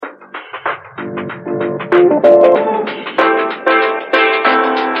Hi,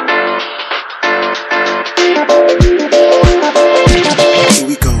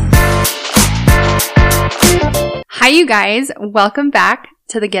 you guys. Welcome back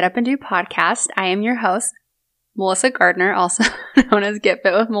to the Get Up and Do podcast. I am your host, Melissa Gardner, also known as Get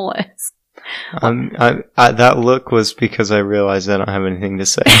Fit with Melissa. That look was because I realized I don't have anything to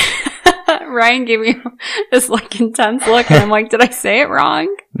say. Ryan gave me this intense look, and I'm like, did I say it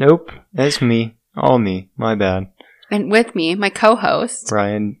wrong? Nope, that's me. All me. My bad. And with me, my co-host.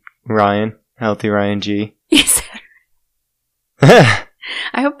 Ryan, Healthy Ryan G. I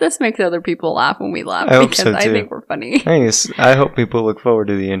hope this makes other people laugh when we laugh, because I think we're funny. I hope people look forward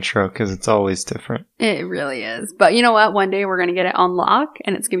to the intro, because it's always different. It really is. But you know what? One day we're going to get it on lock,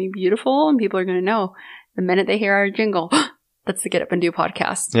 and it's going to be beautiful, and people are going to know the minute they hear our jingle, that's the Get Up and Do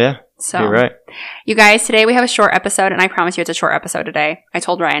podcast. Yeah, so, you're right. You guys, today we have a short episode, and I promise you it's a short episode today. I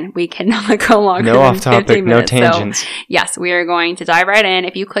told Ryan we cannot go longer no than off topic, 15 minutes. No tangents. So, yes, we are going to dive right in.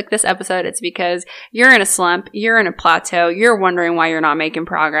 If you click this episode, it's because you're in a slump, you're in a plateau, you're wondering why you're not making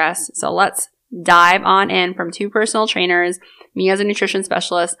progress. So let's dive on in from two personal trainers, me as a nutrition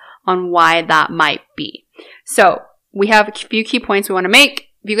specialist, on why that might be. So we have a few key points we want to make.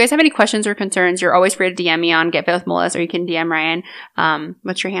 If you guys have any questions or concerns, you're always free to DM me on Get Fit with Melissa, or you can DM Ryan.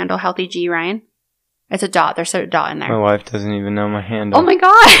 What's your handle? Healthy G Ryan? It's a dot. There's a dot in there. My wife doesn't even know my handle. Oh my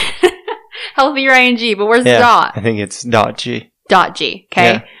god! Healthy Ryan G, but where's the dot? I think it's dot G. Dot G,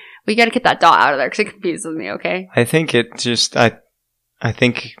 okay? Yeah. We gotta get that dot out of there, because it confuses me, okay? I think it just, I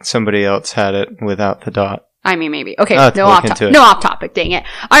think somebody else had it without the dot. I mean, maybe. Okay, no off topic, dang it.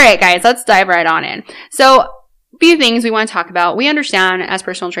 Alright guys, let's dive right on in. So, few things we want to talk about. We understand as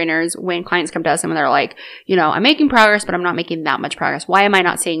personal trainers when clients come to us and they're like, I'm making progress, but I'm not making that much progress. Why am I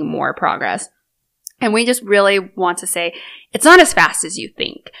not seeing more progress? And we just really want to say it's not as fast as you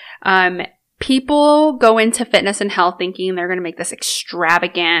think. People go into fitness and health thinking they're going to make this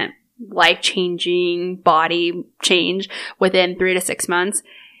extravagant, life-changing body change within 3 to 6 months.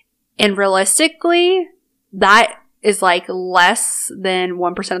 And realistically, that is like less than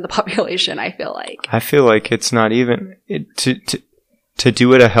 1% of the population, I feel like. I feel like it's not even to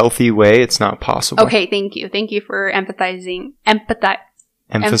do it a healthy way, it's not possible. Okay, thank you. Thank you for emphasizing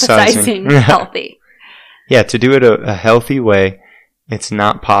healthy. Yeah, to do it a healthy way, it's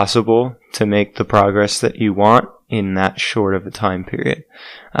not possible to make the progress that you want in that short of a time period.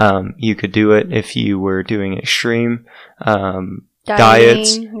 You could do it if you were doing extreme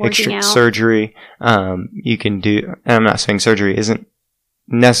diets, extreme surgery. You can do, and I'm not saying surgery isn't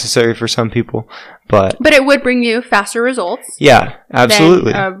necessary for some people, but it would bring you faster results. Yeah,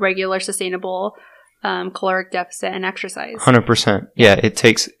 absolutely. Than a regular sustainable caloric deficit and exercise. 100%. Yeah,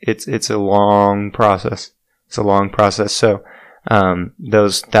 it's a long process. It's a long process. So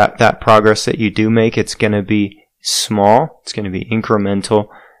that progress that you do make, it's going to be small. It's going to be incremental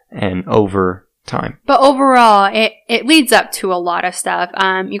and over time. But overall, it leads up to a lot of stuff.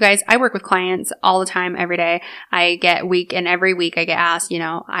 You guys, I work with clients all the time, every day. Every week I get asked,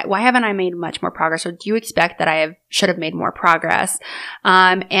 why haven't I made much more progress? Or do you expect that I should have made more progress?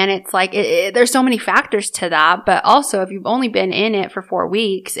 And it's like, there's so many factors to that. But also, if you've only been in it for 4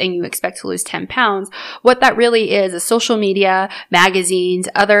 weeks and you expect to lose 10 pounds, what that really is social media, magazines,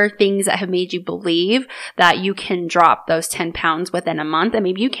 other things that have made you believe that you can drop those 10 pounds within a month. And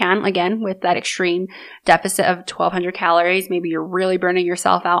maybe you can, again, with that extreme deficit of 1,200 calories. Maybe you're really burning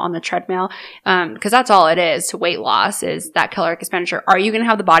yourself out on the treadmill, because that's all it is to weight loss, is that caloric expenditure. Are you going to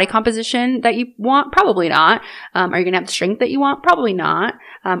have the body composition that you want? Probably not. Are you going to have the strength that you want? Probably not.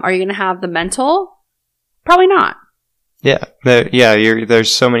 Are you going to have the mental? Probably not. Yeah.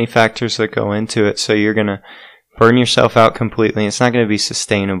 There's so many factors that go into it. So you're going to burn yourself out completely. It's not going to be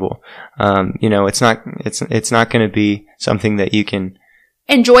sustainable. It's not going to be something that you can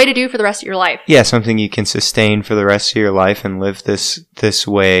enjoy to do for the rest of your life. Yeah, something you can sustain for the rest of your life and live this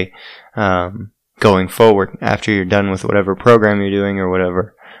way going forward after you're done with whatever program you're doing or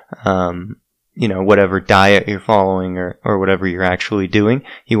whatever whatever diet you're following or whatever you're actually doing.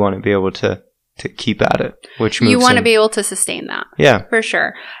 You want to be able to keep at it, which moves you want to be able to sustain that. Yeah, for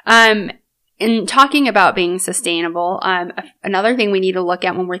sure. In talking about being sustainable, another thing we need to look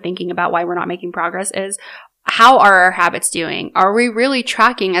at when we're thinking about why we're not making progress is, how are our habits doing? Are we really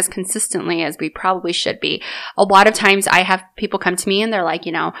tracking as consistently as we probably should be? A lot of times I have people come to me and they're like,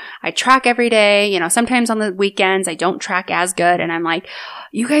 I track every day. Sometimes on the weekends I don't track as good. And I'm like,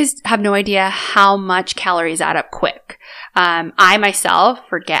 you guys have no idea how much calories add up quick. I myself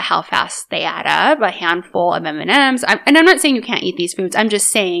forget how fast they add up. A handful of M&Ms. And I'm not saying you can't eat these foods. I'm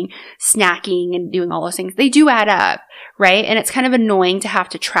just saying snacking and doing all those things, they do add up, right? And it's kind of annoying to have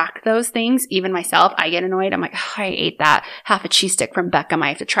to track those things. Even myself, I get annoyed. I'm like, oh, I ate that half a cheese stick from Beckham. I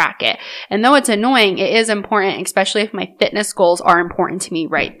have to track it. And though it's annoying, it is important, especially if my fitness goals are important to me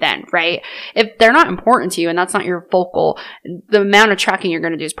right then, right? If they're not important to you and that's not your focal, the amount of tracking you're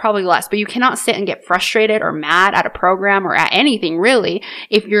going to do is probably less. But you cannot sit and get frustrated or mad at a program or at anything really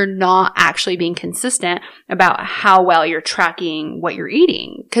if you're not actually being consistent about how well you're tracking what you're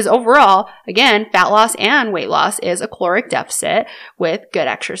eating. Because overall, again, fat loss and weight loss is a caloric deficit with good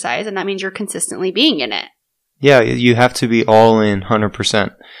exercise, and that means you're consistently being in it. Yeah, you have to be all in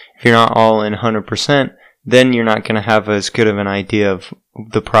 100%. If you're not all in 100%, then you're not going to have as good of an idea of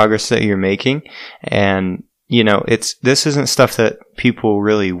the progress that you're making. And, you know, this isn't stuff that people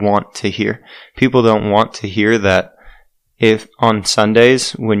really want to hear. People don't want to hear that if on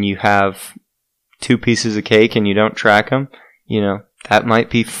Sundays when you have 2 pieces of cake and you don't track them, you know, that might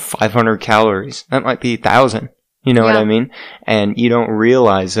be 500 calories. That might be 1,000. You know what I mean? And you don't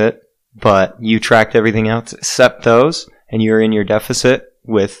realize it, but you tracked everything else except those, and you're in your deficit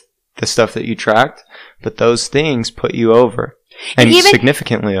with the stuff that you tracked. But those things put you over. And even,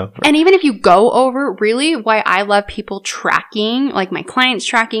 significantly over. And even if you go over, really, why I love people tracking, like my clients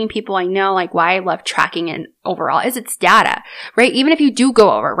tracking, people I know, like why I love tracking and overall is it's data, right? Even if you do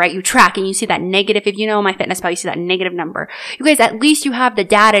go over, right? You track and you see that negative, if you know MyFitnessPal, you see that negative number. You guys, at least you have the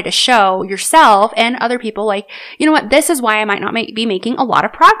data to show yourself and other people like, you know what? This is why I might not be making a lot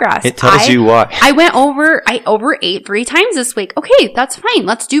of progress. It tells you why. I overate 3 times this week. Okay, that's fine.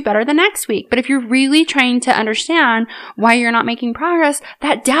 Let's do better the next week. But if you're really trying to understand why you're not making progress,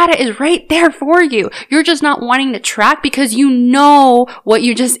 that data is right there for you. You're just not wanting to track because you know what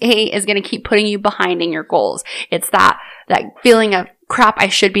you just ate is going to keep putting you behind in your goals. It's that feeling of crap, I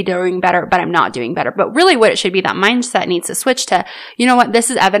should be doing better, but I'm not doing better. But really what it should be, that mindset needs to switch to, you know what, this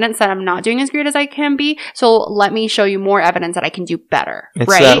is evidence that I'm not doing as great as I can be. So let me show you more evidence that I can do better. It's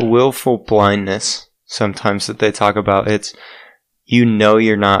right? that willful blindness sometimes that they talk about. It's, you know,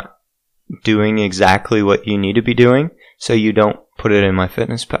 you're not doing exactly what you need to be doing, so you don't put it in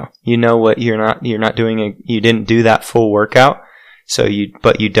MyFitnessPal. You know what you're not doing, you didn't do that full workout,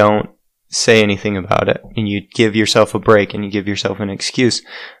 but you don't say anything about it, and you give yourself a break and you give yourself an excuse.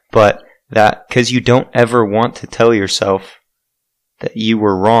 But that, because you don't ever want to tell yourself that you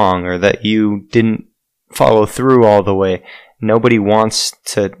were wrong or that you didn't follow through all the way. Nobody wants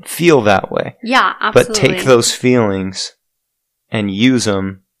to feel that way. Yeah, absolutely. But take those feelings and use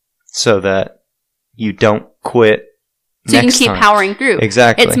them so that you don't quit. So you can keep powering through.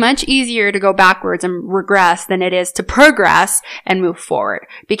 Exactly. It's much easier to go backwards and regress than it is to progress and move forward.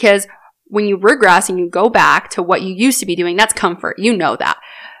 Because when you regress and you go back to what you used to be doing, that's comfort. You know that.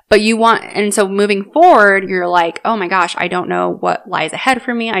 But and so moving forward, you're like, oh my gosh, I don't know what lies ahead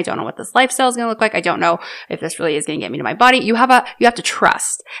for me. I don't know what this lifestyle is going to look like. I don't know if this really is going to get me to my body. You have to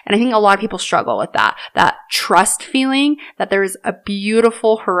trust. And I think a lot of people struggle with that trust feeling that there's a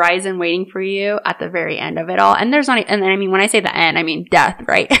beautiful horizon waiting for you at the very end of it all. And there's not, and I mean, when I say the end, I mean death,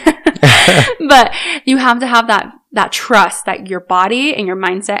 right? But you have to have that trust that your body and your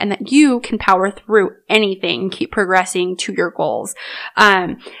mindset and that you can power through anything, keep progressing to your goals.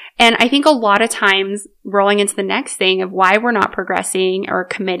 And I think a lot of times rolling into the next thing of why we're not progressing or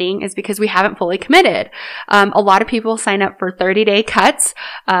committing is because we haven't fully committed. A lot of people sign up for 30-day cuts.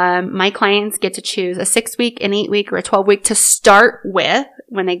 My clients get to choose a 6-week, an 8-week, or a 12-week to start with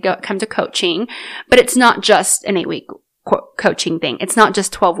when they come to coaching. But it's not just an 8-week coaching thing. It's not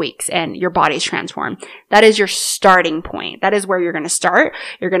just 12 weeks and your body's transformed. That is your starting point. That is where you're going to start.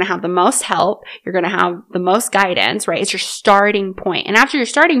 You're going to have the most help. You're going to have the most guidance, right? It's your starting point. And after your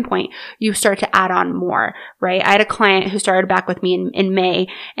starting point, you start to add on more, right? I had a client who started back with me in May,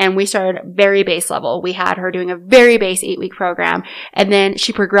 and we started very base level. We had her doing a very base 8-week program, and then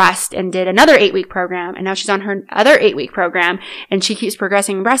she progressed and did another 8-week program, and now she's on her other 8-week program, and she keeps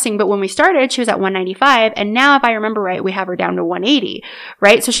progressing and progressing. But when we started, she was at 195, and now if I remember right, we have her down to 180,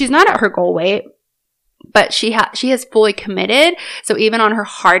 right? So she's not at her goal weight, but she has fully committed. So even on her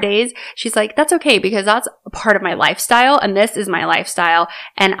hard days, she's like, that's okay because that's a part of my lifestyle and this is my lifestyle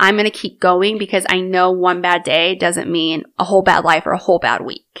and I'm going to keep going because I know one bad day doesn't mean a whole bad life or a whole bad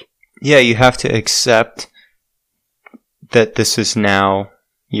week. Yeah, you have to accept that this is now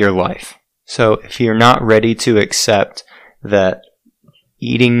your life. So if you're not ready to accept that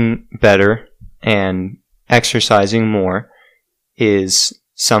eating better and exercising more is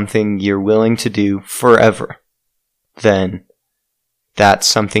something you're willing to do forever, then that's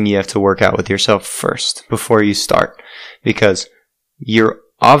something you have to work out with yourself first before you start. Because you're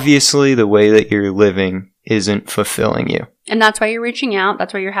obviously the way that you're living isn't fulfilling you. And that's why you're reaching out.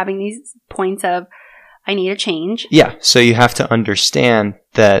 That's why you're having these points of, I need a change. Yeah. So you have to understand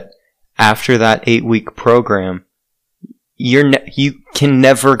that after that 8-week program, you can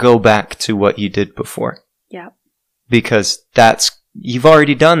never go back to what you did before. Yeah. Because you've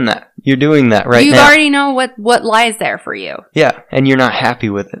already done that. You're doing that right now. You already know what lies there for you. Yeah. And you're not happy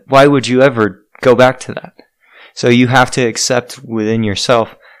with it. Why would you ever go back to that? So you have to accept within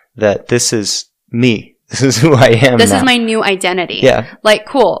yourself that this is me. This is who I am. This is my new identity. Yeah. Like,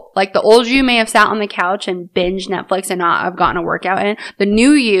 cool. Like, the old you may have sat on the couch and binged Netflix and not have gotten a workout in. The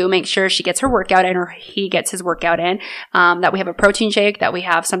new you makes sure she gets her workout in or he gets his workout in. That we have a protein shake, that we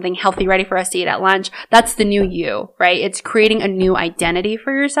have something healthy ready for us to eat at lunch. That's the new you, right? It's creating a new identity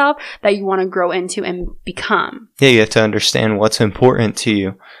for yourself that you want to grow into and become. Yeah, you have to understand what's important to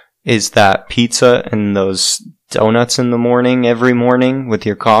you. Is that pizza and those donuts in the morning, every morning with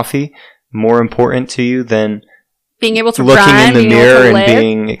your coffee, more important to you than being able to looking run, in the mirror and live,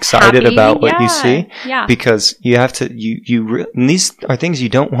 being excited happy, about what you see? Yeah. Because you have to, and these are things you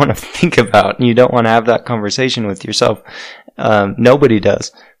don't want to think about, and you don't want to have that conversation with yourself. Nobody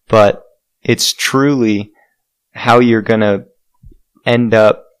does, but it's truly how you're going to end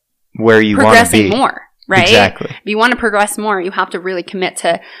up where you want to be. Progressing more. Right? Exactly. If you want to progress more, you have to really commit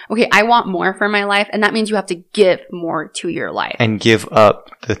to, okay, I want more for my life. And that means you have to give more to your life. And give up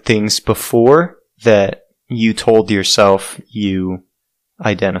the things before that you told yourself you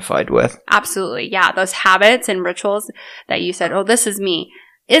identified with. Absolutely. Yeah. Those habits and rituals that you said, oh, this is me.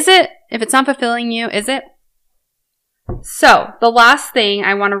 Is it? If it's not fulfilling you, is it? So the last thing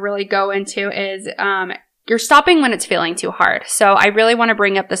I want to really go into is you're stopping when it's feeling too hard. So I really want to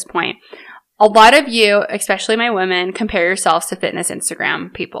bring up this point. A lot of you, especially my women, compare yourselves to fitness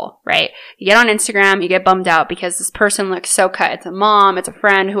Instagram people, right? You get on Instagram, you get bummed out because this person looks so cut. It's a mom, it's a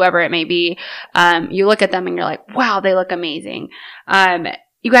friend, whoever it may be. You look at them and you're like, wow, they look amazing.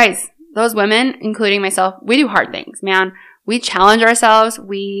 You guys, those women, including myself, we do hard things, man. We challenge ourselves.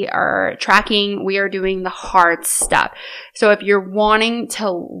 We are tracking. We are doing the hard stuff. So if you're wanting to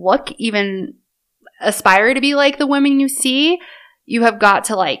look, even aspire to be like the women you see, you have got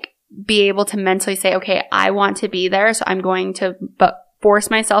to be able to mentally say, okay, I want to be there, so I'm going to force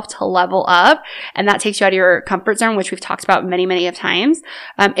myself to level up. And that takes you out of your comfort zone, which we've talked about many, many of times.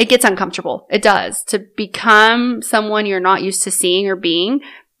 It gets uncomfortable. It does. To become someone you're not used to seeing or being,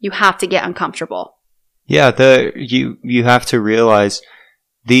 you have to get uncomfortable. Yeah, you have to realize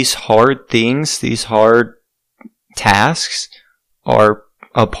these hard things, these hard tasks are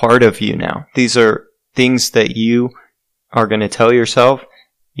a part of you now. These are things that you are going to tell yourself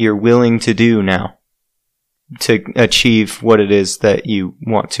you're willing to do now to achieve what it is that you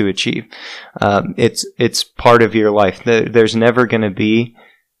want to achieve. It's part of your life. There's never going to be,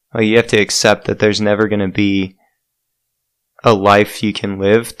 you have to accept that there's never going to be a life you can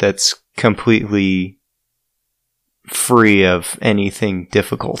live that's completely free of anything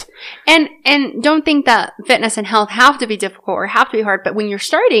difficult. And don't think that fitness and health have to be difficult or have to be hard, but when you're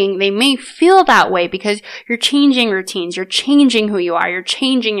starting, they may feel that way because you're changing routines, you're changing who you are, you're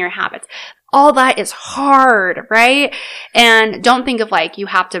changing your habits. All that is hard, right? And don't think of you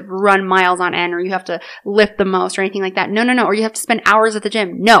have to run miles on end or you have to lift the most or anything like that. No. Or you have to spend hours at the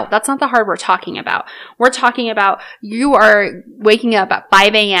gym. No, that's not the hard we're talking about. We're talking about you are waking up at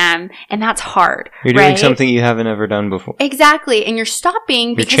 5 a.m. and that's hard. You're doing something you haven't ever done before. Exactly. And you're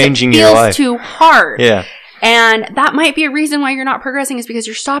stopping because changing it feels your life. too hard. Yeah. And that might be a reason why you're not progressing is because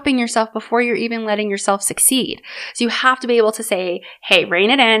you're stopping yourself before you're even letting yourself succeed. So you have to be able to say, hey,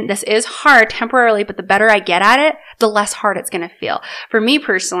 rein it in. This is hard temporarily, but the better I get at it, the less hard it's going to feel. For me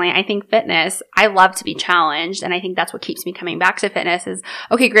personally, I think fitness, I love to be challenged. And I think that's what keeps me coming back to fitness is,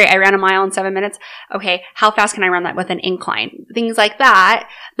 okay, great. I ran a mile in 7 minutes. Okay. How fast can I run that with an incline? Things like that.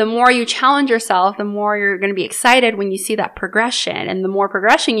 The more you challenge yourself, the more you're going to be excited when you see that progression. And the more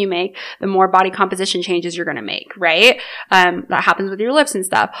progression you make, the more body composition changes you're going to make, right? That happens with your lips and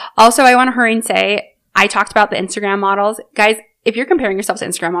stuff. Also, I want to hurry and say, I talked about the Instagram models. Guys, if you're comparing yourself to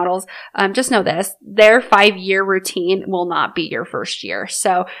Instagram models, just know this, their 5-year routine will not be your first year.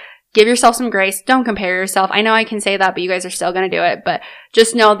 So give yourself some grace. Don't compare yourself. I know I can say that, but you guys are still going to do it. But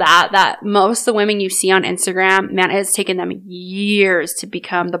just know that most of the women you see on Instagram, man, it has taken them years to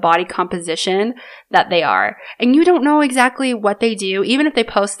become the body composition that they are. And you don't know exactly what they do. Even if they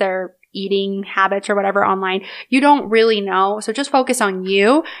post their eating habits or whatever online. You don't really know. So just focus on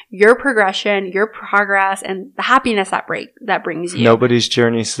you, your progression, your progress, and the happiness that brings you. Nobody's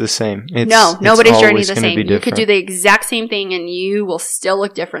journey is the same. Nobody's journey is the same. You could different. do the exact same thing and you will still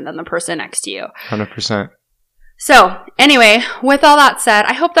look different than the person next to you. 100%. So anyway, with all that said,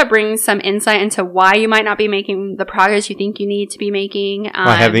 I hope that brings some insight into why you might not be making the progress you think you need to be making.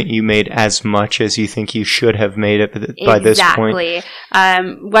 Why haven't you made as much as you think you should have made it by this point? Exactly.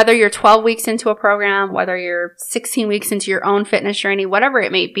 Whether you're 12 weeks into a program, whether you're 16 weeks into your own fitness journey, whatever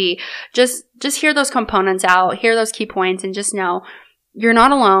it may be, just hear those components out, hear those key points, and just know you're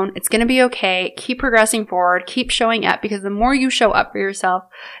not alone. It's going to be okay. Keep progressing forward. Keep showing up, because the more you show up for yourself,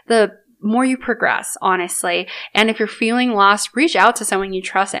 the more you progress, honestly. And if you're feeling lost, reach out to someone you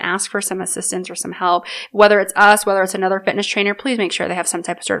trust and ask for some assistance or some help. Whether it's us, whether it's another fitness trainer, please make sure they have some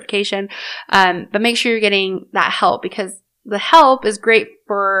type of certification. But make sure you're getting that help, because the help is great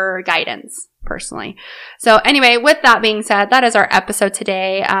for guidance, personally. So anyway, with that being said, that is our episode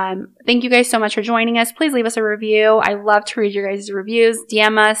today. Thank you guys so much for joining us. Please leave us a review. I love to read your guys' reviews.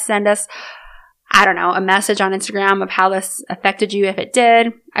 DM us, send us, a message on Instagram of how this affected you, if it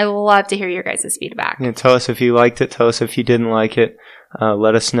did. I love to hear your guys' feedback. Yeah, tell us if you liked it. Tell us if you didn't like it.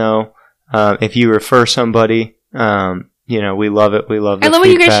 Let us know. If you refer somebody, we love it. We love the I love feedback.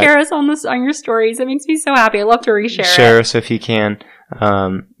 when you guys share us on your stories. It makes me so happy. I love to reshare it. Share us if you can.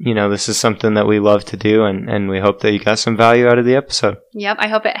 This is something that we love to do, and we hope that you got some value out of the episode. Yep. I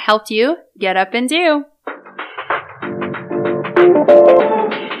hope it helped you get up and do.